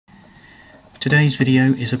Today's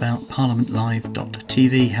video is about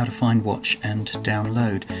parliamentlive.tv, how to find, watch and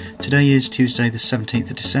download. Today is Tuesday the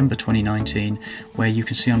 17th of December 2019, where you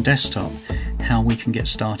can see on desktop how we can get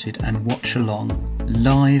started and watch along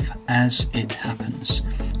live as it happens.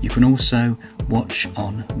 You can also watch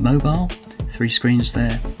on mobile, 3 screens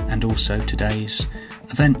there, and also today's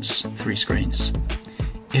events, 3 screens.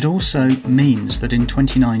 It also means that in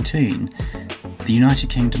 2019 the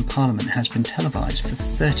United Kingdom Parliament has been televised for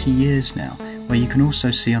 30 years now, where you can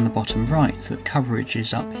also see on the bottom right that coverage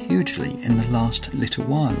is up hugely in the last little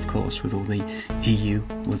while, of course, with all the EU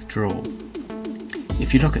withdrawal.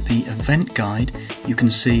 If you look at the event guide, you can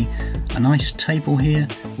see a nice table here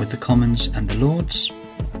with the Commons and the Lords.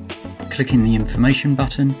 Clicking the information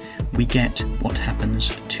button, we get what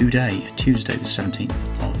happens today, Tuesday the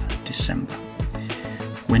 17th of December.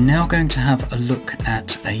 We're now going to have a look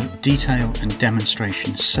at a detail and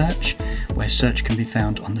demonstration search, where search can be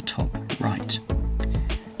found on the top right.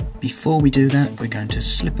 Before we do that, we're going to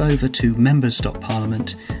slip over to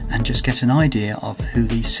members.parliament and just get an idea of who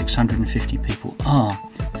these 650 people are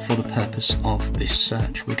for the purpose of this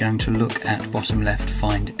search. We're going to look at bottom left,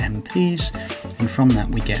 find MPs, and from that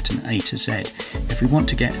we get an A to Z. If we want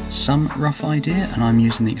to get some rough idea, and I'm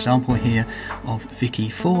using the example here of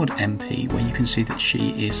Vick Ford MP, where you can see that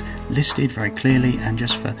she is listed very clearly, and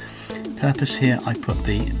just for purpose here I put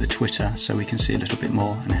the Twitter so we can see a little bit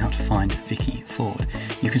more on how to find Vick Ford.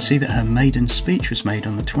 You can see that her maiden speech was made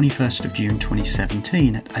on the 21st of June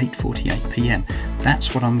 2017 at 8:48 PM.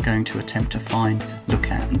 That's what I'm going to attempt to find,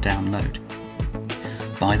 look at and download.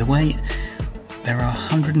 By the way, there are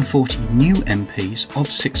 140 new MPs of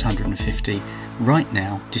 650 right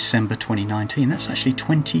now, December 2019. That's actually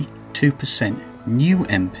 22% new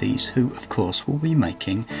MPs who, of course, will be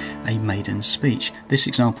making a maiden speech. This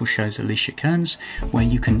example shows Alicia Kearns, where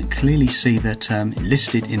you can clearly see that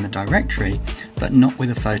listed in the directory, but not with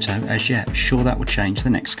a photo as yet. Sure, that will change the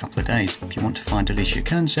next couple of days. If you want to find Alicia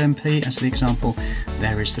Kearns MP as the example,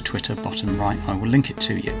 there is the Twitter bottom right. I will link it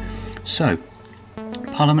to you. So,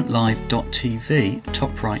 parliamentlive.tv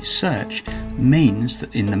top right search means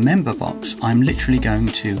that in the member box I'm literally going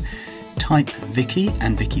to type Vicky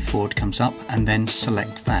and Vick Ford comes up, and then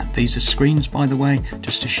select that. These are screens, by the way,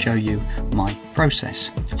 just to show you my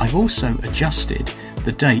process. I've also adjusted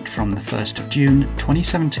the date from the 1st of June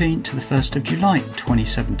 2017 to the 1st of July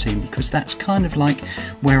 2017, because that's kind of like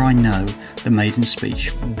where I know the maiden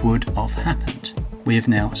speech would have happened. We have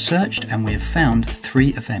now searched and we have found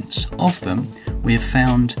 3 events. Of them, we have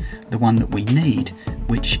found the one that we need,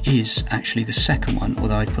 which is actually the second one,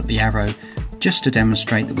 although I put the arrow just to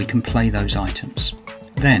demonstrate that we can play those items.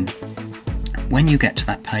 Then, when you get to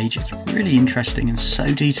that page, it's really interesting and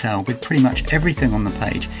so detailed, with pretty much everything on the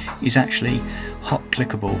page is actually hot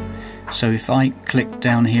clickable. So if I click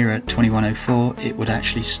down here at 2104, it would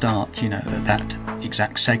actually start, at that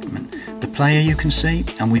exact segment. The player you can see,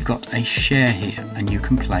 and we've got a share here, and you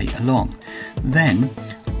can play along. Then,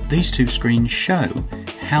 these 2 screens show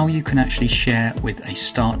how you can actually share with a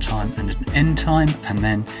start time and an end time, and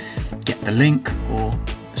then get the link or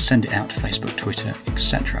send it out to Facebook, Twitter,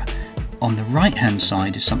 etc. On the right hand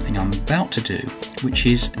side is something I'm about to do, which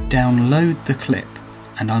is download the clip,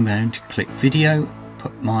 and I'm going to click video,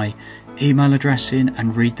 put my email address in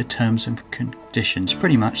and read the terms and conditions,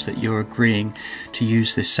 pretty much that you're agreeing to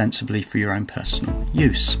use this sensibly for your own personal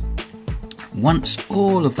use. Once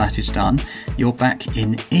all of that is done, you're back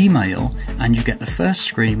in email and you get the first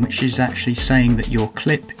screen, which is actually saying that your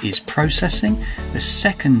clip is processing. The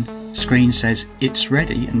second screen says it's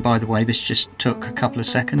ready, and by the way, this just took a couple of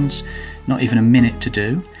seconds, not even a minute to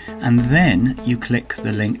do. And then you click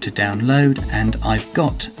the link to download, and I've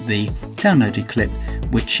got the downloaded clip,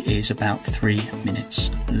 which is about 3 minutes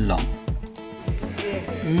long.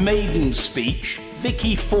 Maiden speech,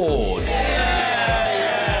 Vick Ford.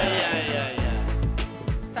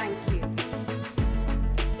 Thank you.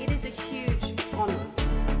 It is a huge honour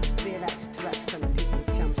to be elected to represent the people of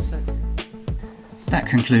Chelmsford. That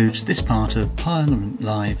concludes this part of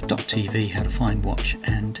parliamentlive.tv, how to find, watch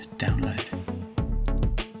and download.